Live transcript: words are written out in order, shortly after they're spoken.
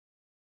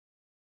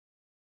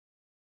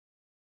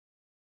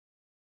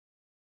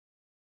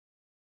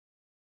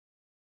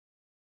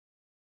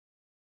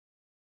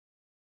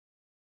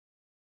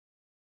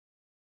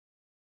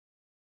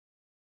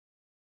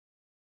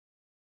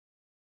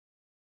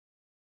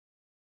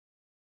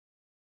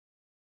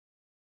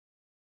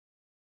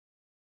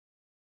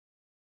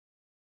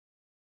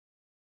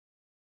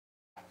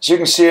As you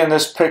can see in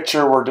this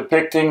picture, we're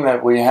depicting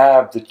that we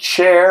have the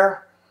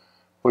chair,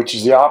 which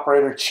is the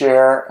operator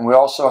chair, and we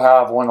also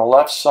have on the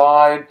left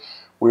side,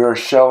 we are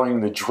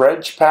showing the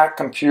Dredge pack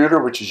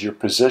computer, which is your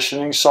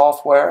positioning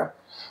software.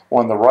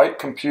 On the right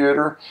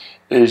computer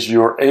is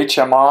your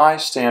HMI,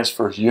 stands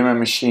for Human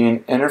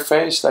Machine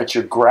Interface. That's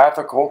your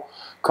graphical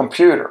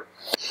computer.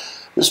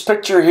 This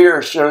picture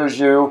here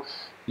shows you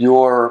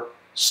your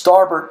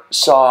starboard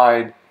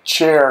side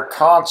chair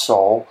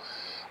console.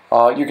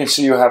 You can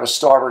see you have a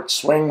starboard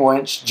swing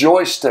winch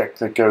joystick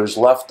that goes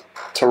left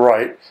to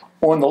right.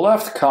 On the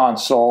left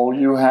console,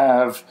 you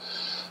have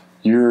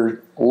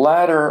your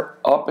ladder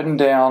up and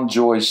down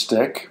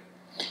joystick,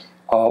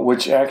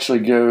 which actually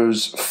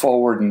goes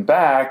forward and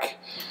back,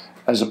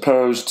 as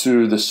opposed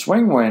to the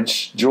swing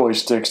winch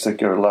joysticks that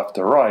go left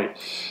to right.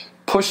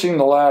 Pushing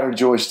the ladder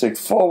joystick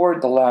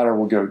forward, the ladder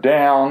will go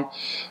down.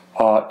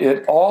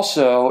 It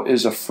also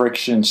is a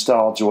friction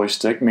style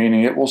joystick,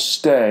 meaning it will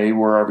stay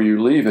wherever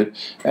you leave it,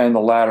 and the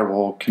ladder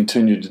will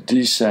continue to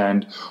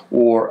descend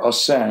or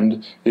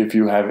ascend if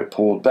you have it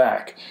pulled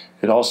back.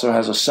 It also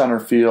has a center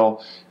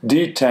fill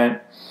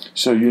detent,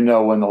 so you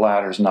know when the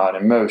ladder is not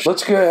in motion.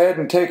 Let's go ahead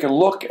and take a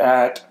look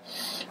at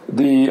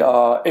the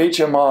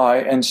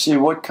HMI and see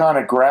what kind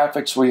of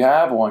graphics we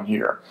have on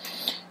here.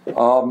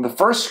 The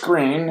first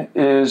screen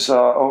is,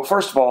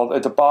 first of all,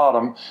 at the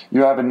bottom,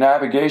 you have a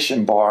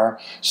navigation bar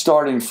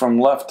starting from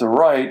left to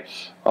right.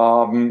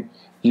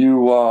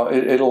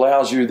 It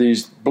allows you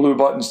these blue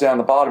buttons down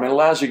the bottom. It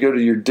allows you to go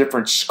to your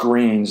different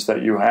screens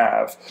that you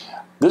have.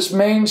 This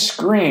main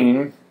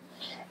screen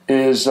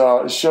is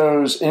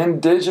shows in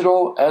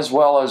digital as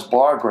well as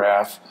bar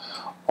graph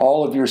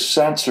all of your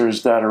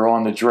sensors that are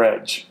on the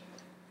Dredge.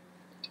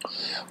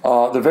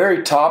 The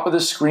very top of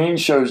the screen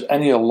shows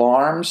any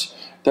alarms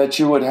that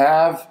you would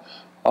have.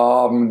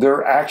 There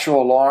are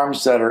actual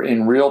alarms that are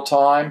in real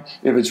time.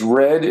 If it's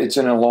red, it's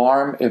an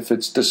alarm. If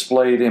it's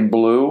displayed in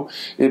blue,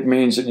 it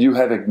means that you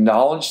have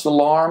acknowledged the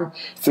alarm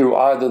through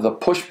either the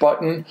push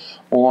button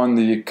on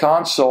the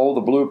console,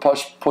 the blue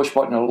push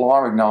button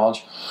alarm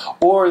acknowledge,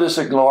 or this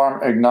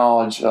alarm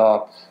acknowledge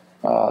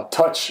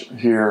touch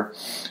here.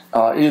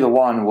 Either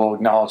one will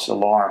acknowledge the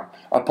alarm.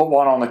 I put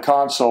one on the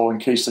console in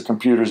case the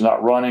computer's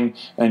not running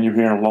and you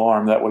hear an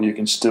alarm. That way you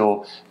can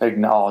still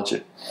acknowledge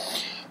it.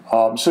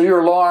 So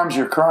your alarms,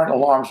 your current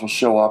alarms will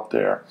show up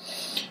there.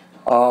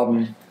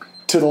 To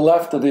the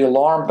left of the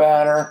alarm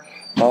banner,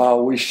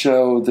 we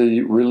show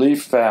the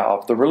relief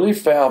valve. The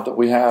relief valve that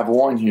we have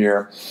on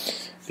here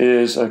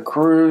is a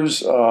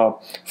Kruse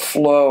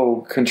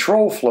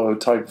control flow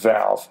type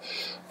valve.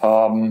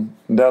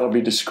 That'll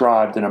be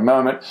described in a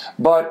moment,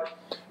 but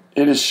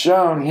it is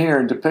shown here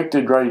and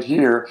depicted right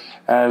here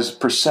as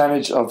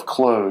percentage of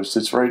closed.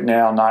 It's right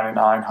now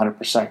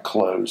 99–100%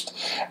 closed.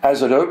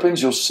 As it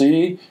opens, you'll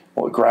see,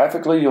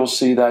 graphically, you'll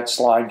see that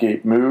slide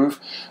gate move,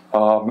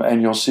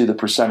 and you'll see the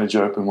percentage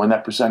open. When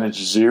that percentage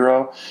is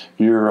 0,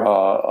 you're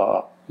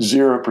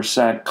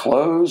 0%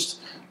 closed,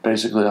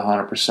 basically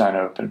 100%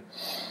 open.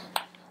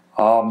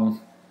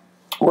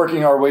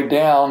 Working our way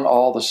down,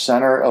 all the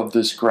center of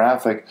this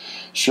graphic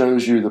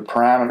shows you the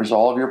parameters,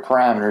 all of your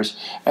parameters,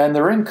 and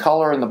they're in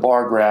color, and the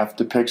bar graph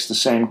depicts the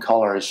same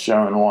color as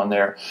shown on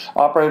there.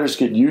 Operators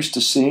get used to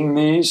seeing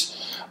these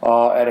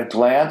at a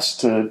glance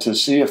to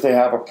see if they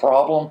have a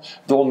problem.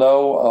 They'll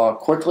know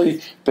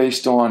quickly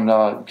based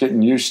on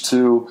getting used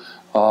to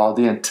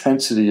the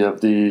intensity of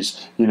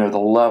these, the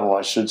level,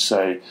 I should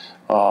say,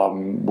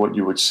 what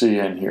you would see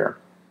in here.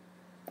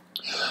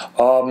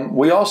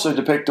 We also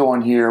depict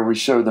on here, we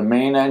show the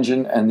main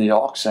engine and the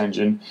aux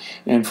engine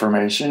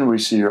information. We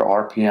see your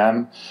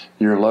RPM,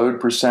 your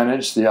load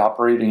percentage, the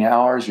operating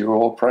hours, your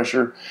oil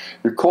pressure,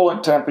 your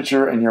coolant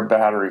temperature, and your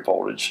battery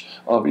voltage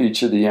of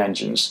each of the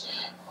engines.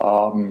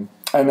 And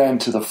then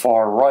to the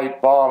far right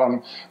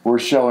bottom, we're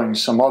showing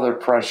some other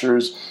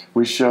pressures.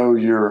 We show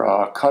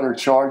your cutter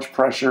charge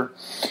pressure,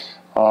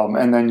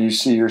 and then you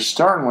see your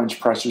stern winch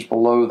pressures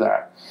below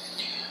that.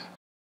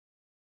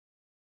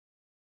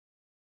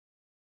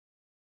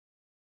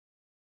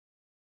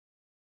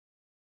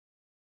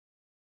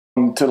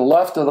 To the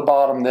left of the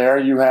bottom there,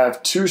 you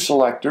have two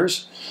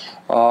selectors.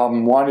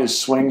 One is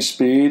swing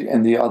speed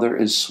and the other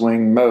is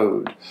swing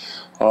mode.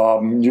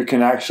 You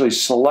can actually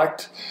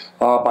select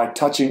by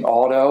touching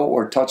auto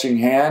or touching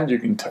hand. You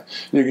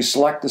can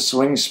select the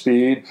swing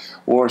speed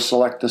or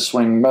select the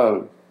swing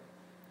mode.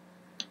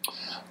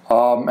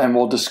 And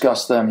we'll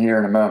discuss them here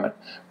in a moment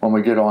when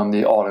we get on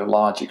the auto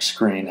logic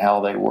screen,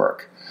 how they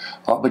work.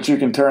 But you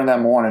can turn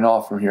them on and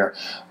off from here.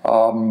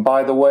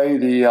 By the way,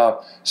 the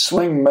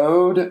swing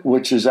mode,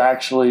 which is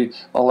actually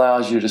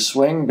allows you to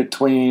swing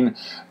between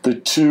the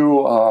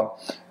two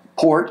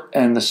port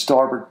and the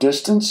starboard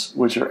distance,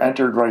 which are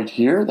entered right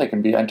here. They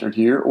can be entered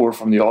here or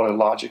from the auto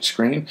logic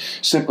screen.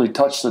 Simply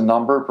touch the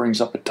number,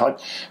 brings up a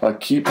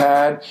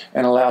keypad,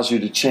 and allows you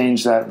to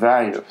change that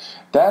value.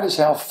 That is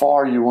how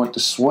far you want to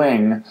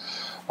swing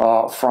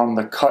from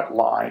the cut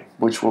line,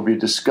 which we'll be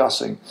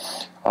discussing.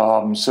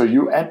 So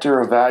you enter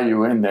a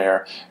value in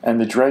there, and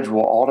the dredge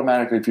will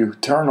automatically, if you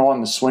turn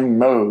on the swing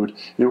mode,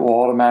 it will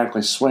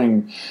automatically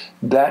swing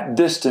that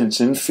distance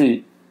in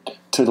feet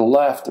to the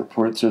left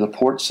or to the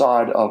port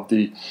side of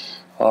the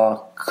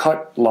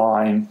cut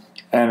line,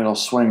 and it'll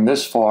swing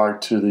this far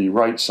to the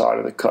right side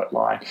of the cut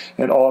line,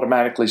 and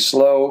automatically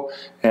slow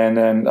and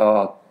then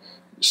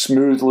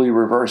smoothly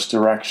reverse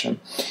direction.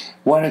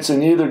 When it's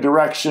in either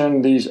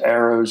direction, these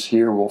arrows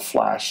here will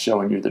flash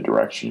showing you the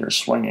direction you're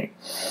swinging.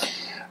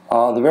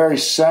 The very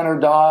center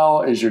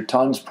dial is your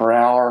tons per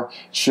hour.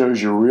 It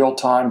shows your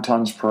real-time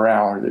tons per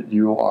hour that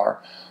you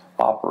are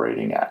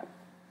operating at.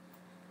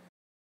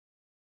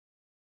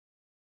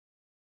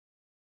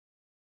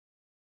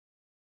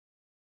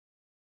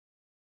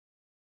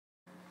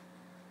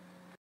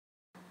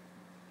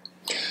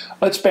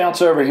 Let's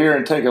bounce over here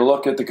and take a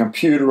look at the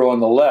computer on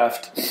the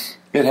left.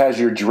 It has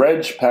your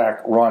dredge pack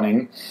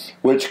running,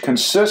 which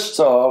consists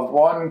of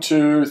 4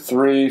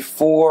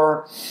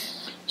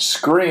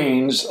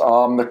 screens.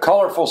 The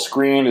colorful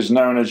screen is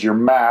known as your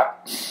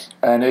map,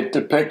 and it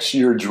depicts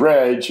your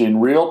dredge in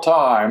real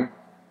time,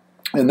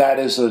 and that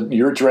is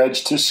your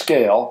dredge to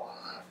scale.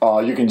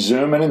 You can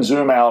zoom in and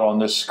zoom out on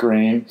this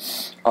screen,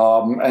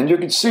 and you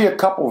can see a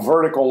couple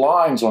vertical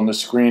lines on the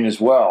screen as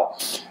well.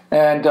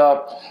 And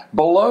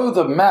below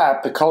the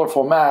map, the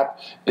colorful map,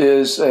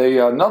 is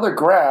another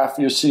graph.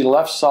 You see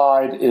left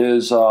side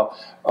is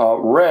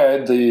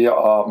red, the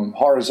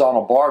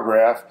horizontal bar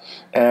graph,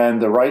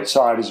 and the right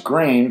side is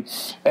green.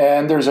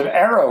 And there's an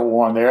arrow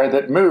on there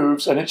that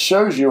moves, and it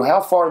shows you how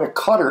far the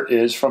cutter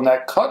is from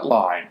that cut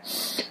line.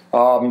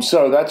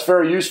 So that's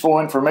very useful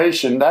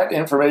information. That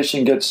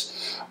information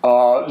gets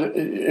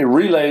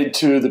relayed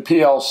to the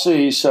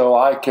PLC so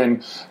I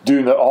can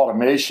do the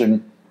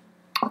automation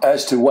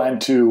as to when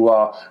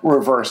to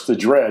reverse the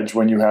dredge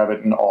when you have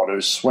it in auto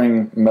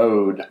swing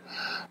mode.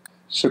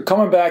 So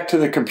coming back to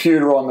the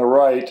computer on the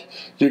right,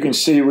 you can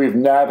see we've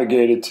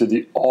navigated to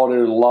the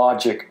auto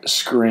logic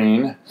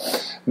screen.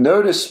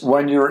 Notice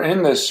when you're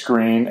in this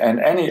screen, and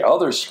any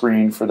other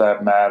screen for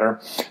that matter,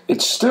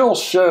 it still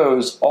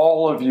shows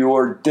all of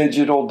your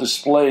digital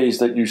displays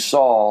that you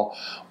saw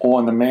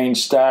on the main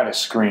status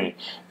screen.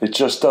 It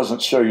just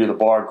doesn't show you the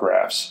bar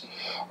graphs.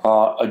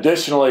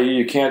 Additionally,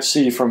 you can't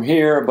see from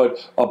here,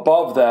 but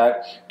above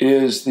that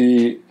is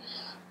the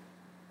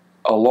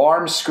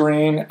alarm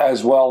screen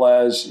as well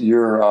as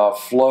your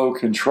flow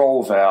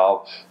control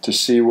valve to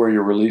see where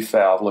your relief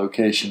valve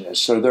location is.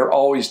 So they're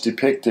always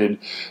depicted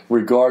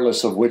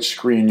regardless of which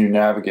screen you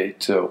navigate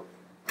to.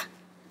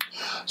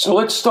 So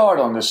let's start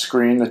on this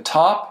screen. The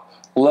top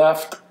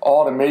left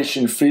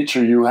automation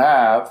feature you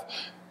have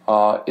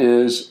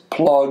is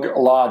plug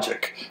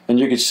logic, and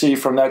you can see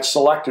from that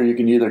selector you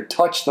can either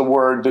touch the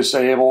word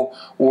disable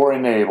or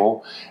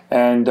enable,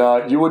 and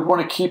you would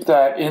want to keep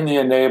that in the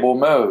enable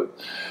mode.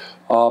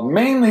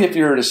 Mainly if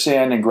you're at a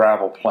sand and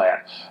gravel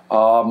plant.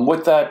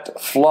 With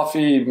that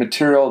fluffy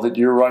material that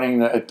you're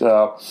running at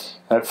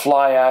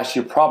fly ash,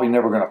 you're probably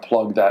never going to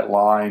plug that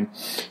line,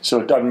 so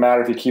it doesn't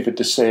matter if you keep it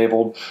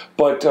disabled.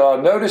 But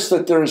notice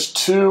that there's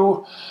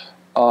 2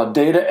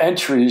 data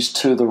entries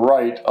to the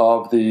right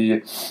of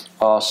the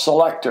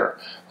selector.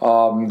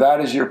 That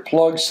is your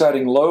plug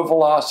setting low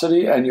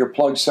velocity and your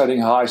plug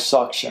setting high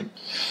suction.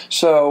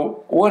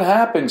 So what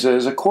happens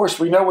is, of course,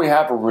 we know we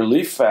have a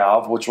relief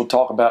valve, which we'll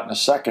talk about in a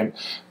second,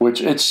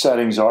 which its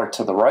settings are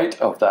to the right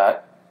of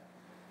that.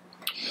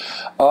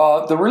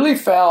 The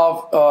relief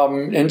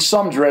valve in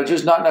some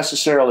dredges, not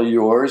necessarily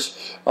yours,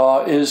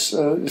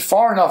 is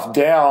far enough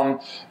down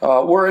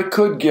where it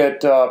could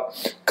get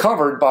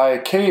covered by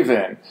a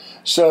cave-in.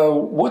 So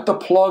what the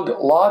plug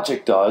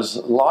logic does,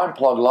 line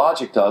plug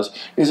logic does,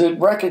 is it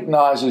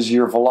recognizes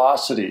your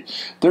velocity.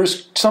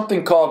 There's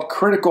something called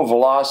critical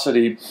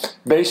velocity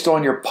based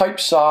on your pipe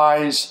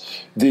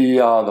size, the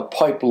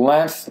pipe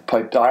length, the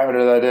pipe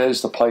diameter that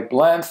is, the pipe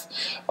length,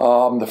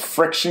 the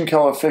friction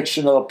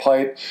coefficient of the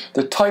pipe,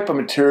 the type of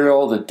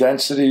material, the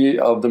density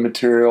of the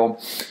material.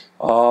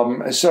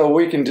 So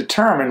we can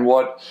determine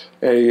what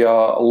a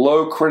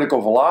low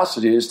critical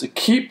velocity is to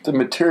keep the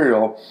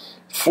material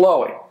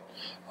flowing.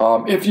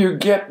 If you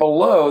get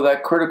below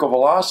that critical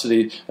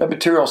velocity, that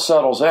material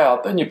settles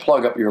out, then you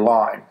plug up your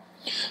line.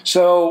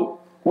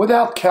 So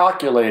without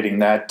calculating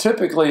that,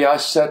 typically I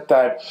set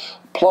that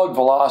plug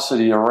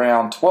velocity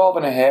around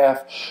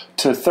 12.5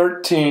 to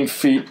 13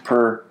 feet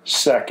per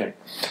second.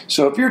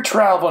 So if you're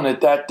traveling at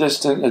that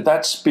distance, at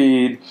that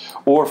speed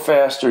or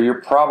faster,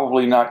 you're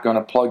probably not going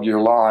to plug your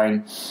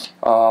line,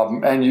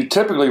 and you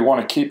typically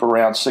want to keep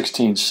around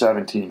 16,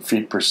 17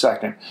 feet per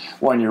second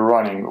when you're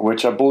running,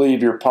 which I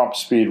believe your pump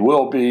speed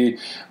will be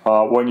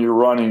when you're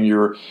running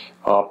your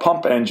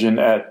pump engine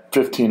at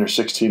 15 or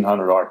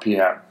 1600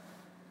 RPM.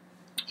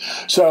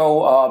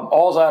 So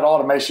all that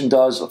automation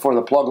does for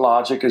the plug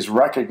logic is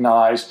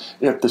recognize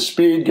if the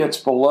speed gets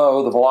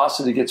below, the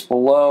velocity gets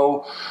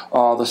below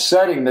the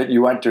setting that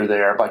you enter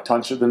there. By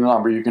touching the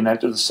number, you can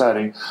enter the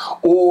setting.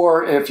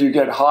 Or if you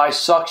get high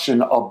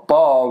suction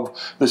above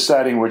the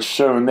setting, which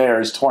shown there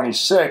is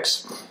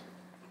 26,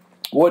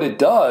 what it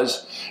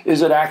does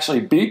is it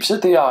actually beeps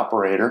at the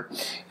operator.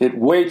 It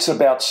waits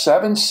about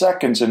 7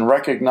 seconds and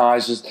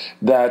recognizes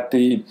that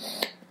the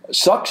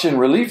suction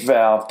relief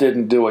valve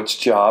didn't do its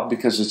job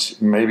because it's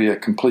maybe a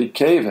complete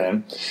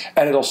cave-in,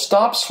 and it'll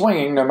stop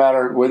swinging no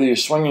matter whether you're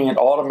swinging in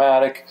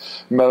automatic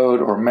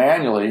mode or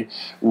manually.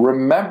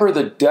 Remember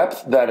the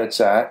depth that it's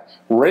at,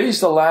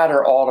 raise the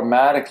ladder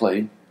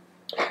automatically,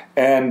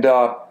 and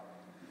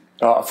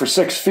for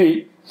 6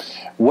 feet,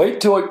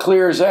 wait till it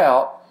clears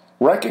out,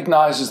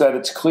 recognizes that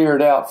it's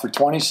cleared out for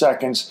 20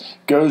 seconds,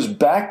 goes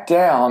back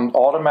down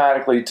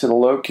automatically to the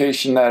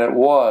location that it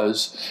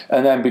was,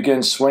 and then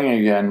begins swinging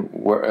again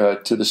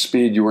to the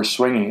speed you were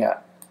swinging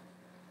at.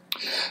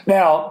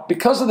 Now,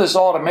 because of this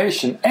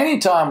automation,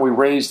 anytime we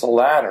raise the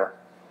ladder,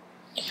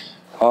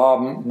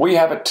 we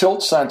have a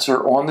tilt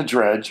sensor on the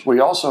dredge. We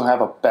also have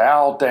a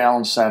bow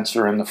down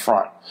sensor in the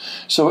front.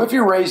 So if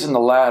you're raising the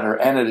ladder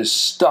and it is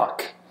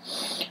stuck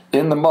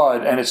in the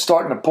mud and it's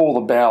starting to pull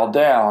the bow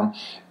down,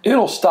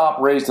 it'll stop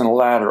raising the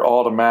ladder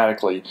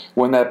automatically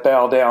when that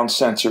bow down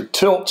sensor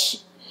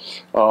tilts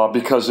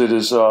because it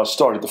has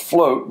started to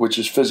float, which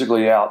is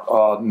physically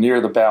out near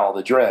the bow of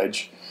the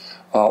dredge,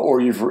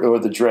 or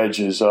the dredge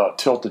is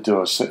tilted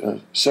to a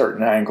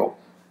certain angle.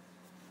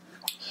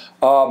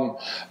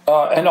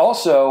 And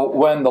also,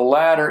 when the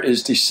ladder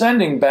is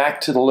descending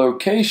back to the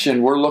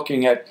location, we're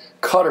looking at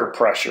cutter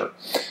pressure.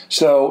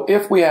 So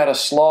if we had a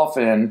slough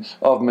in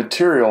of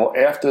material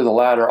after the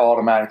ladder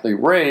automatically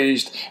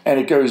raised and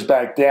it goes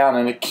back down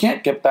and it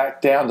can't get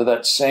back down to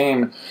that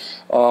same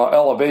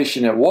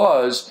elevation it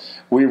was,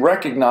 we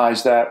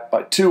recognize that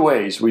by 2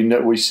 ways.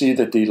 We see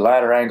that the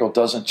ladder angle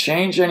doesn't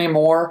change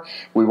anymore.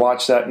 We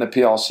watch that in the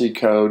PLC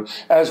code,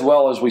 as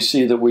well as we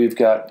see that we've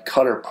got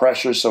cutter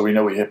pressure, so we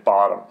know we hit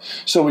bottom.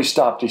 So we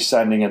stop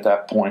descending at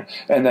that point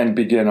and then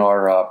begin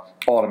our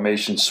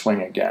automation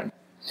swing again.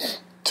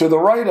 To the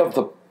right of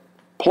the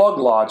plug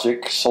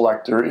logic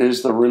selector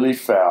is the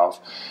relief valve.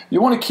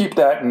 You want to keep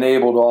that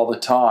enabled all the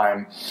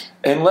time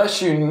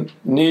unless you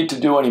need to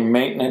do any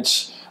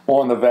maintenance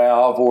on the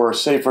valve, or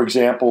say for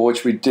example,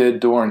 which we did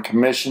during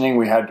commissioning,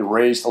 we had to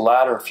raise the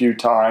ladder a few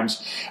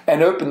times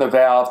and open the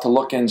valve to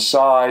look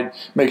inside,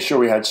 make sure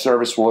we had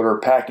service water,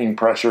 packing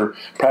pressure,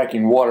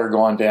 packing water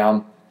going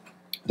down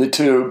the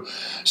tube.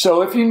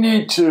 So if you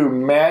need to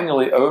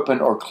manually open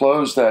or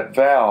close that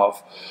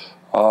valve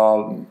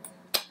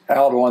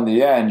out on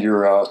the end,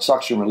 your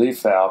suction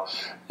relief valve,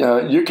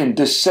 you can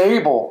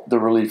disable the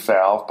relief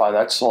valve by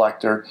that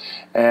selector,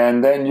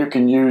 and then you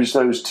can use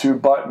those 2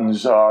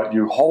 buttons.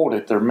 You hold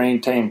it, they're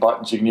maintain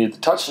buttons. You can either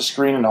touch the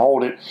screen and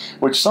hold it,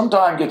 which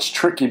sometimes gets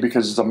tricky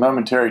because it's a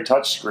momentary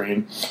touch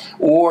screen,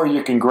 or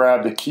you can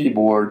grab the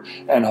keyboard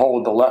and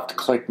hold the left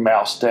click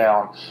mouse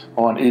down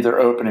on either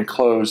open and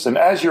close. And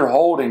as you're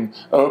holding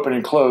open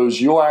and close,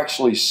 you'll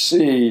actually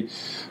see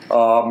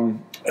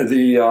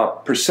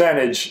the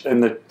percentage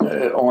in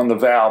on the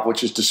valve,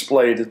 which is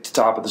displayed at the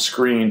top of the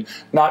screen.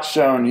 Not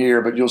shown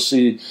here, but you'll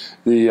see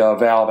the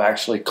valve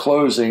actually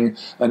closing,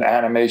 an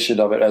animation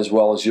of it, as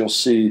well as you'll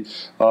see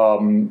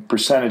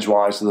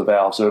percentage-wise of the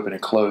valve's open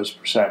and close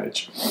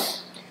percentage.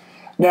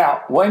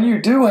 Now, when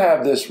you do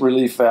have this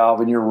relief valve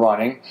and you're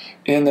running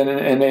in an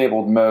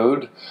enabled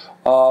mode,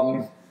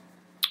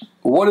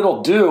 what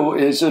it'll do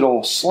is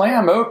it'll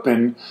slam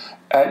open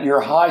at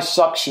your high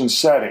suction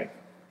setting.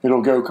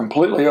 It'll go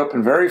completely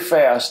open very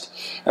fast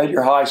at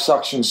your high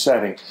suction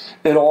setting.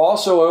 It'll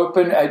also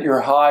open at your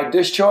high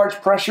discharge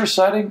pressure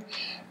setting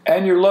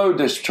and your low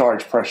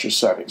discharge pressure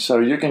setting. So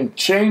you can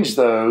change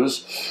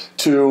those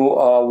to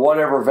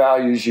whatever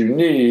values you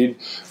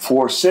need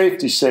for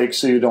safety's sake,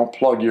 so you don't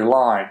plug your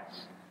line.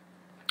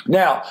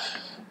 Now,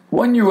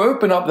 when you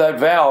open up that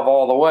valve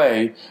all the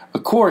way,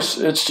 of course,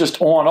 it's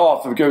just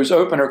on-off. If it goes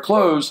open or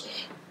close,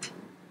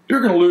 you're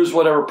going to lose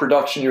whatever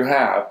production you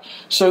have.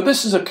 So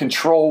this is a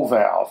control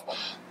valve.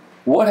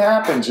 What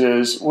happens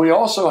is we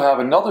also have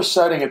another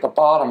setting at the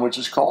bottom, which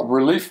is called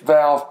relief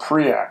valve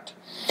preact.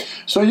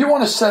 So you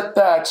want to set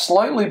that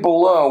slightly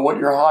below what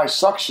your high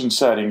suction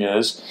setting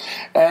is,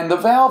 and the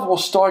valve will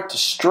start to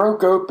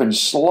stroke open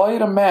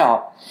slight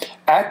amount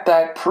at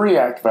that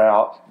preact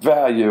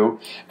value,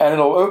 and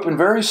it'll open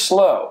very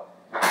slow.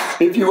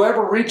 If you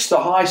ever reach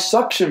the high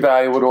suction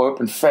value, it'll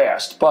open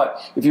fast. But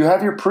if you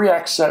have your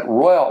preact set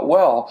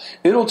well,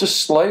 it'll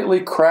just slightly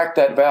crack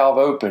that valve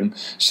open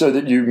so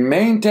that you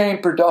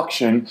maintain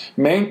production,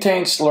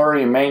 maintain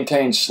slurry, and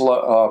maintain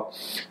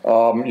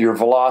your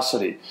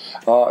velocity.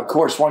 Of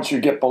course, once you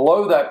get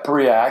below that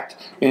preact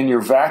in your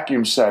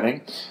vacuum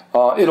setting,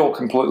 it'll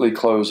completely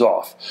close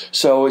off.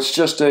 So it's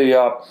just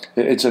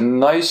it's a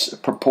nice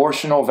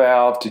proportional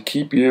valve to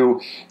keep you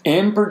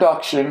in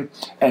production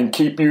and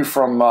keep you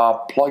from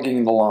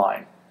plugging the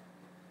line.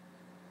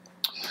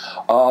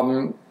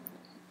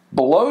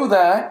 Below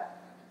that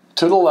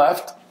to the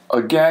left,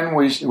 again,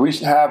 we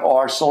have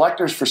our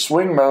selectors for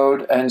swing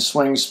mode and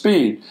swing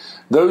speed.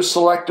 Those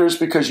selectors,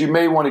 because you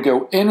may want to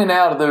go in and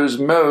out of those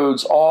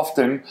modes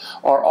often,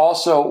 are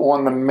also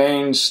on the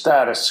main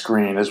status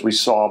screen, as we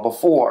saw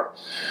before.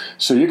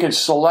 So you can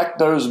select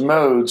those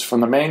modes from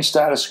the main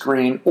status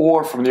screen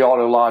or from the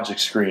auto logic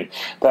screen.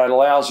 That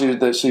allows you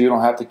that so you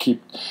don't have to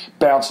keep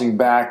bouncing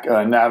back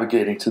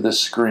navigating to this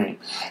screen.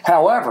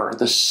 However,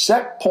 the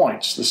set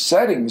points, the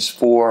settings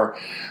for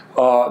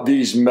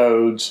these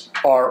modes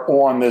are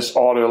on this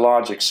auto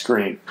logic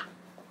screen.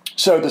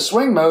 So the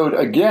swing mode,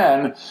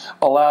 again,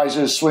 allows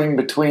you to swing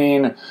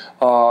between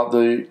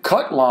the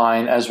cut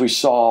line, as we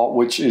saw,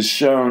 which is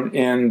shown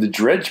in the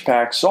Dredge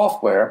Pack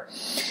software.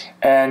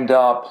 And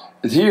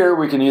here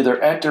we can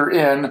either enter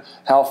in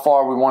how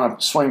far we want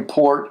to swing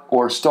port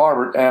or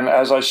starboard. And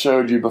as I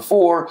showed you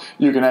before,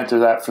 you can enter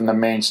that from the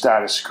main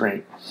status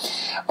screen.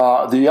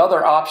 The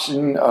other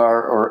option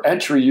or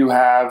entry you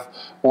have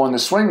on the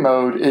swing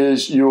mode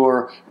is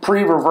your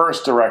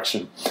pre-reverse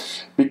direction.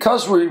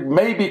 Because we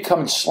may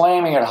become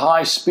slamming at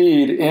high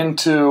speed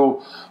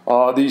into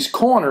these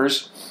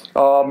corners,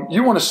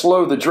 you want to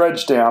slow the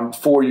dredge down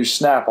before you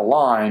snap a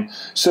line.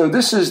 So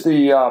this is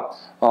the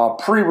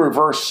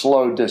pre-reverse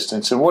slow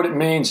distance. And what it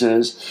means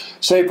is,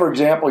 say for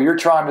example, you're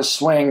trying to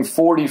swing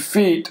 40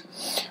 feet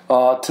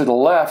to the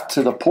left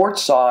to the port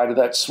side of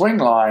that swing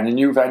line, and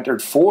you've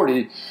entered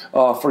 40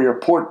 for your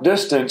port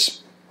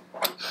distance.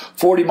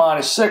 40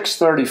 minus 6,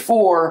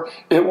 34,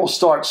 it will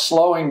start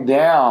slowing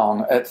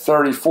down at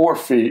 34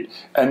 feet,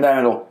 and then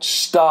it'll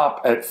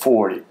stop at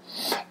 40.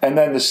 And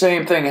then the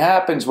same thing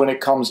happens when it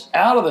comes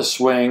out of the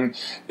swing.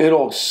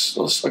 It'll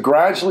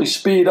gradually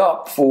speed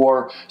up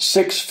for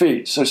 6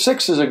 feet. So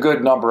 6 is a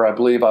good number, I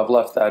believe. I've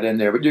left that in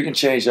there, but you can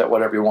change that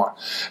whatever you want.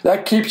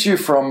 That keeps you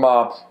from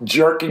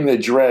jerking the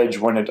dredge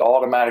when it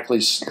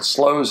automatically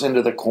slows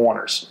into the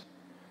corners.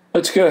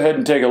 Let's go ahead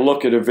and take a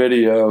look at a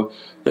video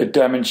that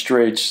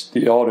demonstrates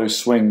the auto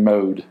swing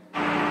mode.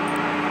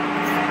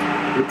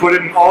 We put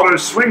it in auto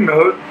swing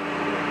mode.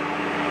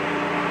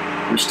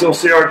 We still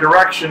see our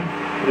direction.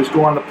 It is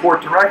going the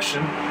port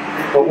direction.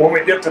 But when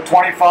we get to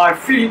 25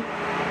 feet,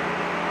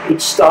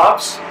 it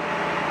stops,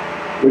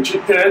 which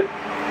it did.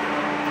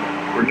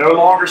 We're no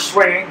longer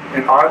swinging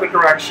in either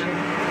direction.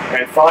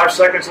 And 5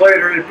 seconds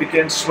later, it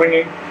begins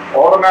swinging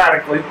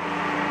automatically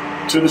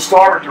to the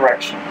starboard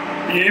direction,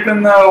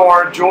 even though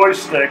our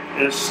joystick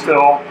is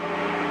still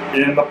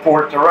in the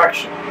port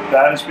direction.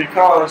 That is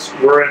because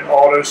we're in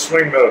auto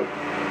swing mode.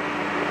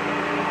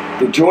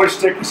 The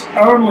joystick is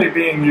only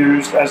being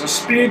used as a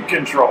speed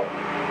control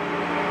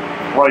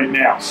right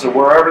now. So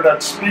wherever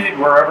that speed,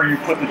 wherever you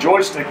put the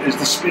joystick, is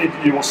the speed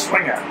that you will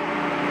swing at.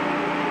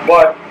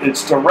 But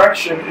its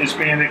direction is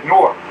being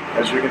ignored.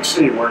 As you can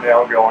see, we're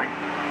now going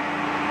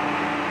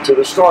to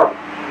the starboard.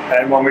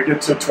 And when we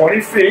get to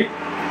 20 feet,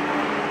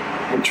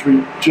 which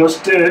we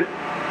just did,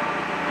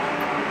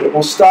 it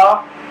will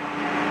stop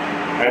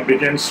and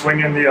begin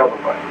swinging the other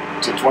way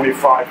to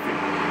 25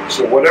 feet.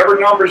 So whatever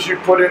numbers you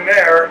put in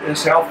there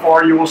is how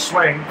far you will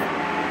swing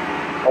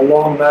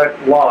along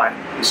that line,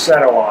 the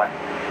center line.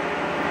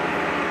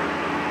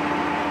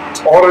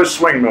 It's auto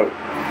swing mode.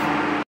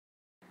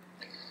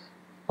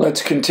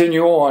 Let's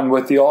continue on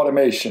with the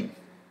automation.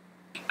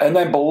 And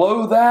then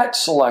below that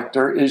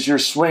selector is your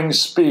swing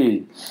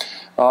speed.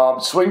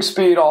 Swing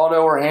speed,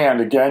 auto, or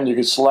hand. Again, you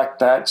can select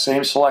that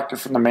same selector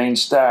from the main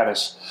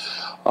status.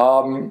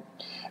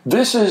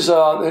 This is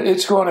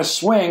it's going to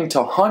swing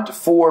to hunt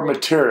for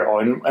material,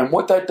 and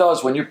what that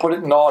does when you put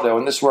it in auto,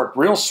 and this worked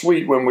real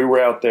sweet when we were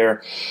out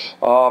there.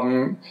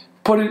 I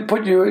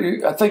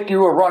think you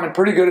were running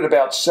pretty good at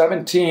about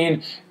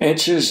 17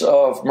 inches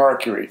of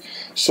mercury.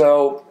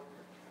 So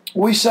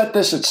we set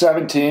this at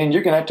 17.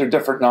 You can enter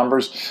different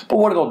numbers, but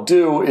what it'll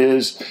do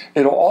is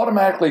it'll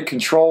automatically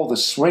control the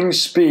swing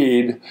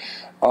speed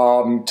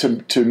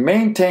to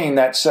maintain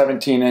that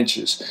 17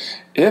 inches.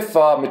 If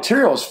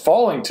material is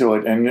falling to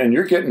it and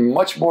you're getting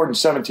much more than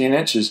 17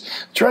 inches,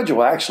 the dredge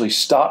will actually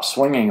stop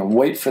swinging and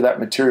wait for that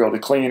material to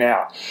clean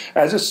out.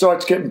 As it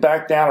starts getting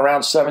back down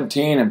around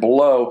 17 and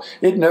below,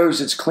 it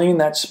knows it's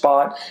cleaned that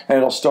spot, and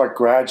it'll start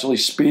gradually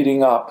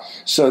speeding up,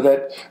 so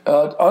that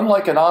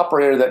unlike an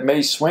operator that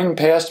may swing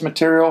past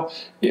material,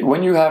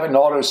 when you have an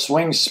auto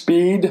swing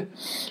speed,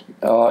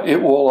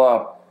 it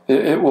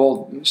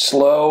will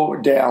slow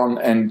down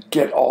and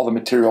get all the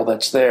material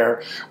that's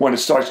there. When it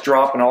starts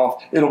dropping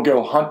off, it'll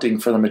go hunting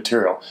for the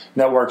material.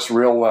 And that works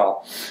real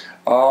well.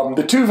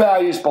 The two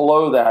values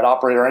below that,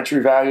 operator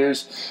entry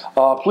values,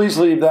 please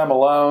leave them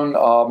alone.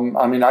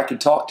 I mean, I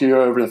could talk to you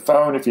over the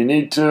phone if you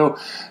need to.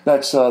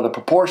 That's the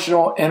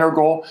proportional,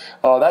 integral.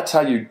 That's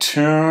how you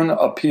tune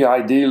a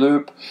PID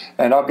loop.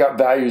 And I've got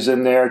values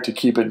in there to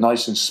keep it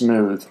nice and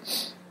smooth.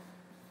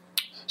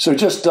 So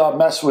just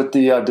mess with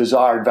the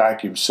desired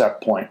vacuum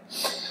set point.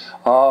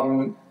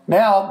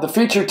 Now, the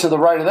feature to the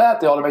right of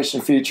that, the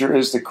automation feature,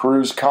 is the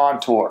Kruse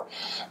contour.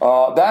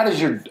 That is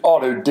your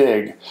auto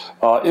dig.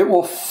 It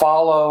will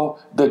follow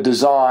the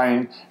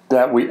design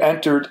that we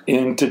entered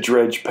into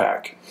Dredge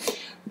Pack.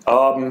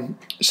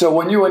 So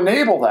when you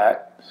enable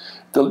that,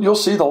 you'll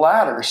see the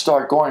ladder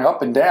start going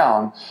up and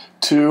down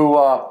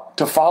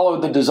to follow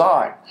the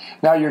design.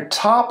 Now your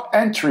top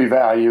entry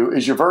value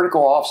is your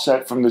vertical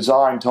offset from the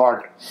design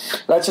target.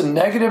 That's a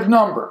negative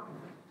number.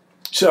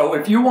 So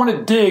if you want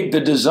to dig the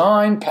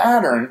design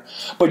pattern,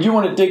 but you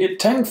want to dig it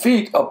 10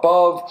 feet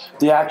above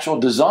the actual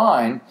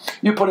design,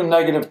 you put a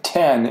negative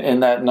 10 in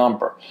that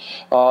number.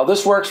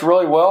 This works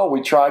really well.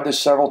 We tried this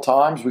several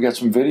times. We got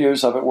some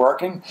videos of it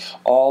working.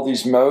 All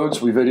these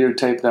modes, we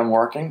videotaped them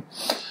working.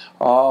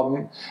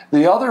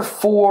 The other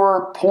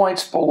 4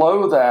 points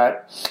below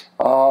that,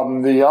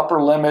 the upper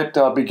limit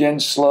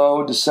begins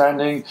slow,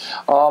 descending.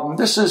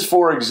 This is,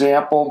 for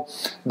example,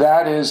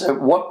 that is at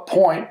what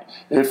point,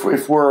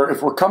 if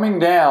we're coming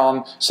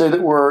down, say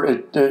that we're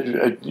at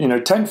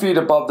 10 feet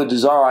above the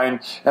design,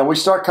 and we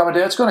start coming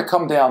down, it's going to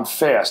come down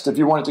fast. If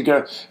you want it to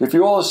go, if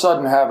you all of a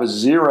sudden have a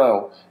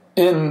 0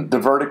 in the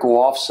vertical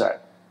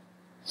offset,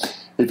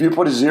 if you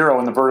put a 0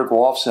 in the vertical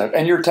offset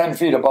and you're 10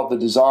 feet above the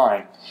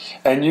design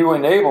and you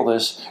enable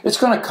this, it's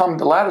going to come,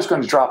 the ladder's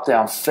going to drop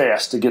down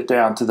fast to get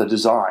down to the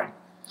design.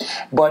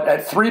 But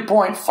at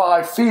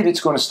 3.5 feet, it's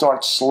going to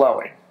start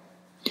slowing.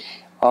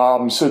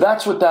 So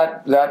that's what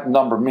that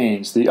number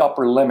means, the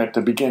upper limit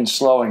to begin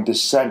slowing,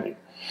 descending.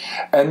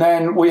 And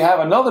then we have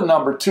another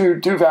number, two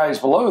values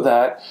below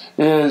that,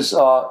 is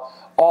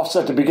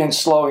offset to begin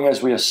slowing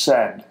as we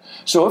ascend.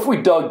 So if we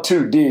dug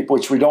too deep,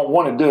 which we don't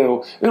want to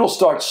do, it'll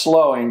start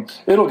slowing.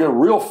 It'll go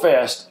real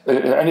fast,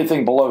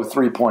 anything below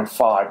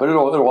 3.5, but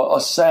it'll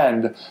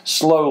ascend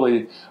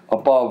slowly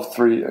above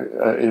 3,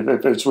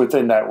 if it's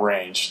within that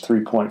range,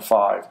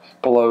 3.5,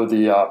 below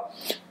the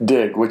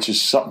dig, which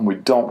is something we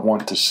don't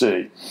want to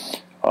see.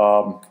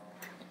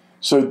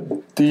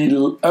 So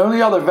the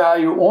only other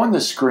value on the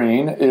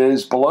screen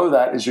is below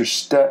that is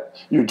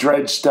your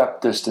dredge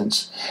step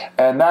distance.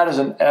 And that is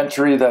an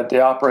entry that the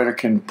operator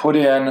can put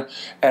in,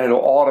 and it'll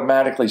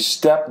automatically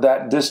step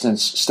that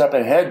distance, step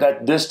ahead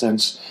that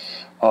distance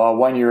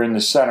when you're in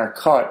the center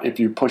cut if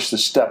you push the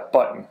step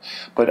button.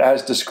 But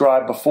as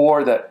described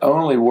before, that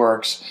only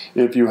works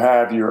if you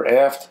have your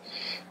aft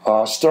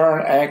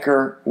stern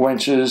anchor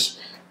winches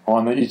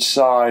on each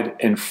side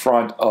in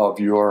front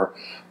of your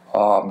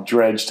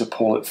dredge to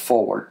pull it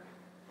forward.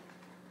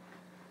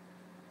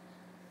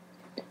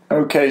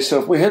 Okay,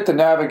 so if we hit the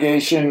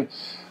navigation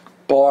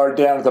bar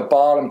down at the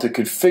bottom to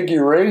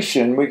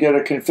configuration, we get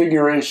a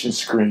configuration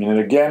screen. And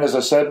again, as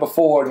I said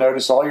before,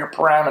 notice all your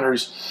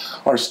parameters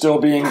are still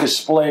being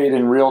displayed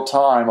in real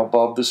time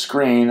above the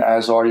screen,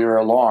 as are your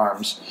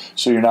alarms,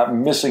 so you're not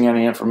missing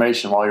any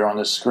information while you're on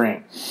this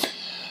screen.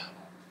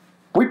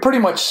 We pretty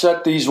much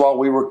set these while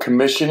we were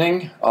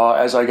commissioning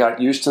as I got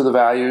used to the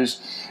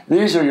values.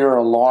 These are your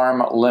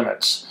alarm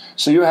limits.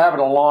 So you have an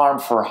alarm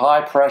for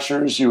high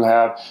pressures. You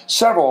have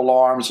several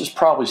alarms. There's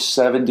probably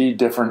 70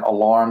 different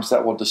alarms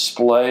that will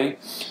display.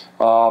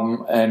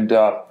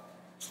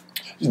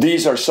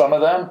 These are some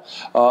of them.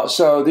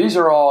 So these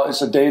are all,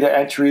 it's a data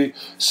entry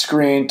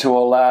screen to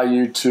allow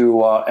you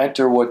to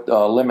enter what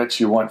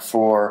limits you want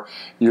for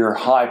your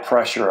high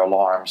pressure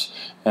alarms.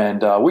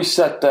 And we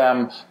set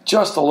them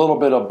just a little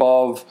bit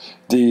above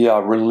the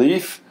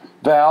relief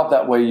valve.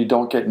 That way you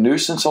don't get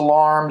nuisance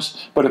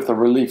alarms. But if the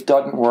relief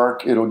doesn't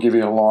work, it'll give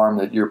you an alarm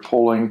that you're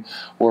pulling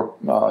or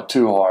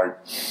too hard.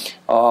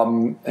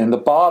 In the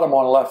bottom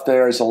on the left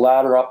there is a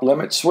ladder up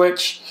limit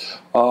switch.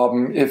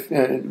 If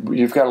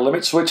you've got a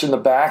limit switch in the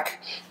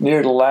back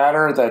near the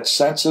ladder that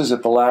senses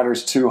if the ladder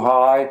is too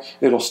high,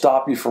 it'll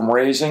stop you from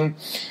raising.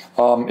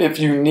 If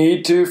you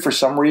need to, for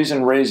some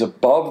reason, raise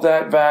above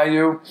that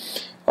value,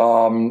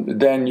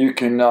 then you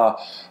can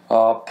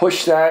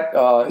push that.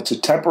 It's a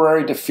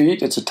temporary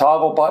defeat. It's a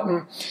toggle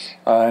button,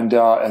 and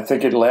I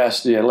think it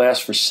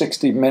lasts for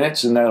 60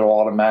 minutes, and then it'll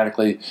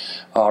automatically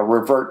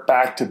revert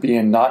back to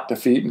being not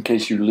defeat in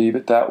case you leave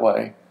it that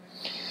way.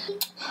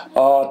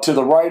 To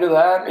the right of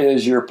that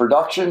is your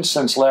production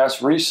since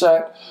last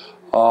reset,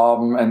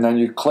 and then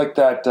you click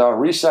that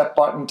reset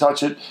button,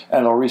 touch it,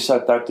 and it'll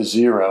reset that to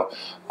 0.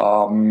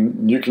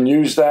 You can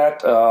use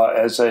that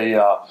as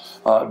a,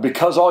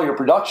 because all your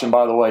production,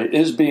 by the way,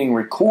 is being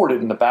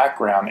recorded in the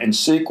background in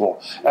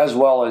SQL, as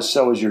well as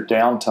so is your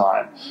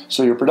downtime.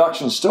 So your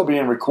production is still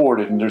being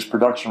recorded, and there's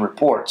production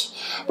reports.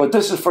 But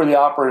this is for the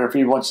operator if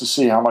he wants to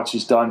see how much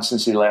he's done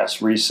since he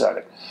last reset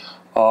it.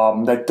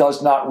 That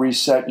does not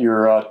reset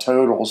your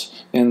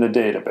totals in the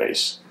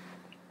database.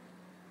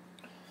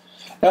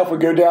 Now if we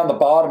go down the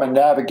bottom and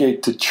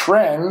navigate to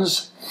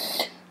trends,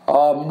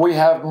 we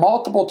have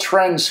multiple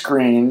trend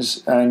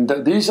screens,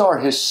 and these are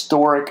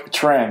historic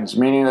trends,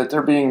 meaning that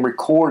they're being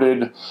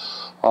recorded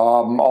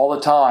all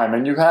the time.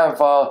 And you have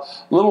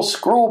little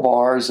scroll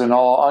bars and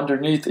all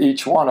underneath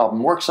each one of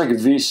them. Works like a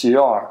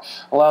VCR.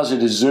 Allows you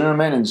to zoom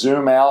in and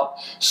zoom out,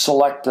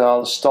 select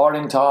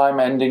starting time,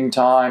 ending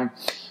time.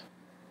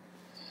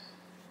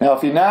 Now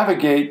if you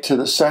navigate to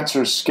the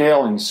sensor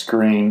scaling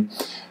screen,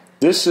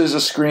 this is a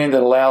screen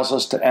that allows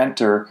us to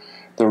enter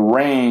the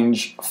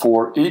range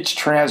for each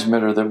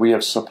transmitter that we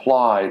have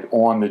supplied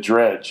on the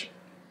dredge.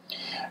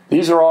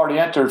 These are already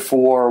entered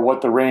for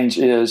what the range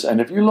is, and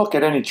if you look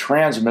at any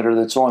transmitter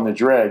that's on the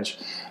Dredge,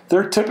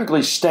 they're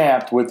typically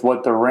stamped with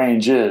what the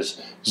range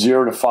is.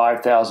 0 to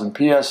 5,000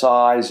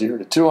 psi, 0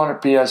 to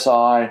 200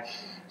 psi,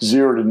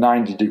 0 to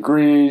 90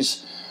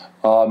 degrees,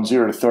 0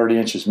 to 30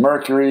 inches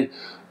mercury.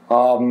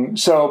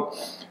 So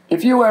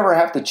if you ever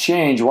have to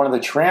change one of the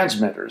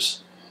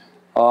transmitters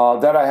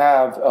that I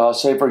have,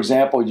 say for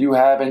example, you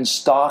have in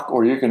stock,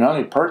 or you can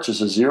only purchase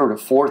a 0 to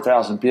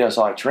 4,000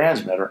 psi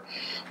transmitter,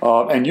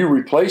 and you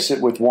replace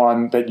it with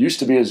one that used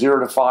to be a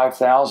 0 to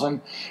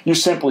 5,000, you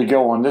simply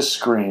go on this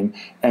screen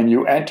and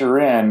you enter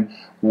in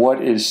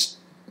what is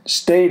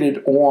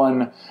stated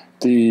on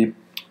the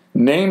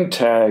name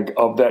tag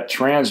of that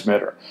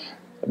transmitter.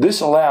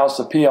 This allows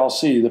the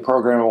PLC, the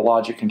programmable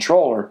logic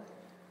controller,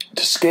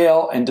 to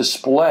scale and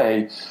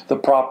display the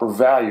proper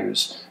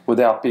values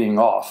without being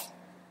off.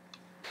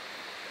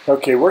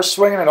 Okay, we're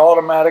swinging in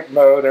automatic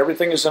mode.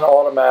 Everything is in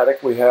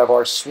automatic. We have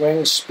our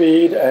swing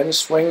speed and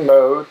swing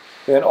mode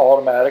in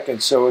automatic,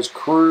 and so is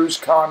cruise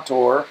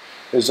contour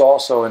is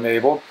also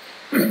enabled.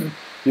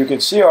 You can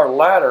see our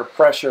ladder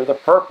pressure, the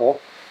purple,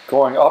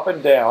 going up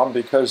and down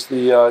because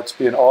it's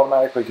being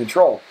automatically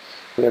controlled.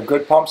 We have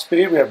good pump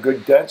speed, we have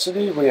good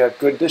density, we have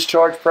good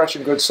discharge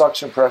pressure, good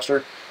suction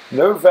pressure.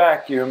 No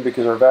vacuum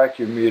because our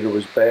vacuum meter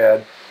was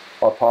bad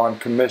upon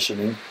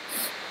commissioning.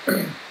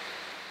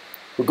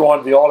 We'll go on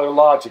to the auto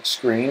logic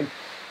screen,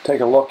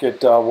 take a look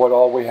at what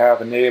all we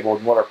have enabled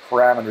and what our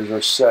parameters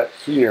are set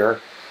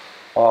here.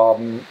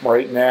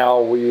 Right now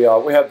we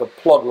have the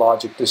plug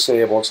logic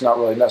disabled. It's not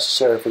really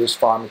necessary for this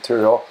fine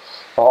material.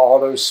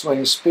 Auto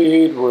swing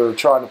speed, we're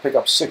trying to pick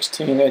up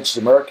 16 inches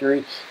of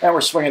mercury, and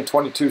we're swinging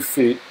 22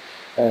 feet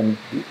and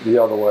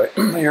the other way.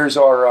 Here's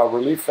our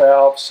relief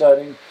valve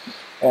setting,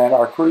 and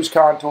our cruise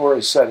contour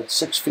is set at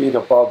 6 feet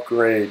above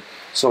grade,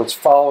 so it's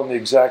following the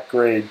exact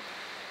grade.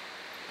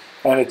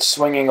 And it's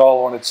swinging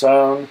all on its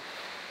own,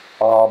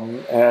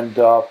 and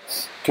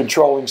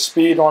controlling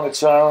speed on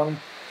its own,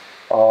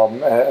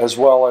 as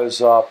well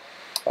as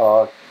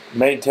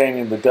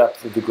maintaining the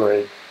depth of the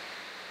grade.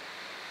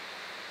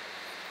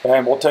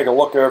 And we'll take a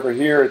look over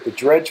here at the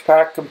Dredge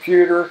Pack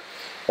computer,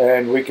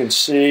 and we can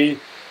see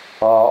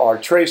our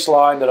trace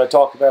line that I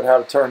talked about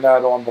how to turn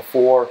that on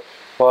before,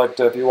 but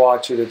if you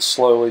watch it, it's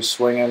slowly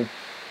swinging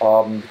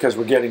because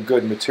we're getting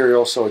good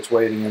material, so it's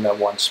waiting in that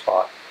one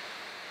spot.